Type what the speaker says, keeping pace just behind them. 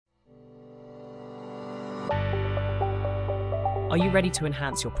Are you ready to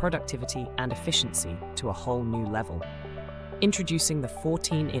enhance your productivity and efficiency to a whole new level? Introducing the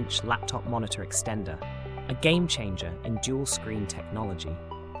 14-inch laptop monitor extender, a game changer in dual-screen technology.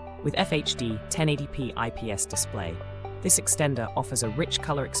 With FHD 1080p IPS display, this extender offers a rich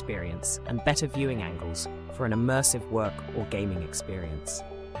color experience and better viewing angles for an immersive work or gaming experience.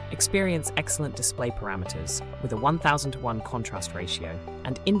 Experience excellent display parameters with a 1000:1 contrast ratio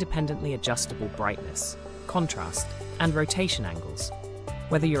and independently adjustable brightness, contrast, and rotation angles.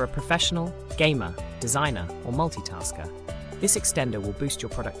 Whether you're a professional, gamer, designer, or multitasker, this extender will boost your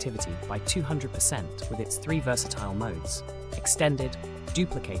productivity by 200% with its 3 versatile modes: extended,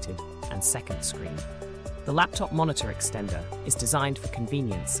 duplicated, and second screen. The laptop monitor extender is designed for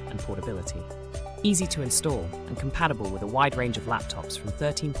convenience and portability. Easy to install and compatible with a wide range of laptops from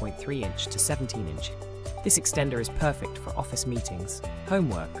 13.3-inch to 17-inch. This extender is perfect for office meetings,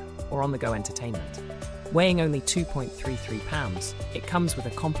 homework, or on-the-go entertainment. Weighing only 2.33 pounds, it comes with a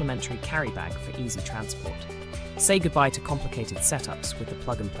complimentary carry bag for easy transport. Say goodbye to complicated setups with the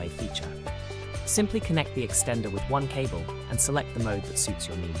plug-and-play feature. Simply connect the extender with one cable and select the mode that suits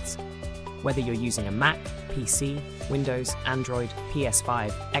your needs. Whether you're using a Mac, PC, Windows, Android,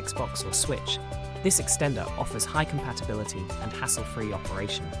 PS5, Xbox, or Switch, this extender offers high compatibility and hassle-free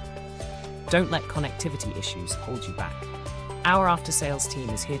operation. Don't let connectivity issues hold you back. Our after-sales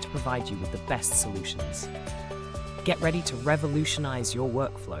team is here to provide you with the best solutions. Get ready to revolutionize your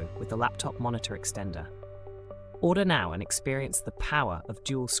workflow with the laptop monitor extender. Order now and experience the power of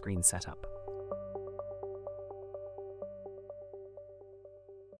dual-screen setup.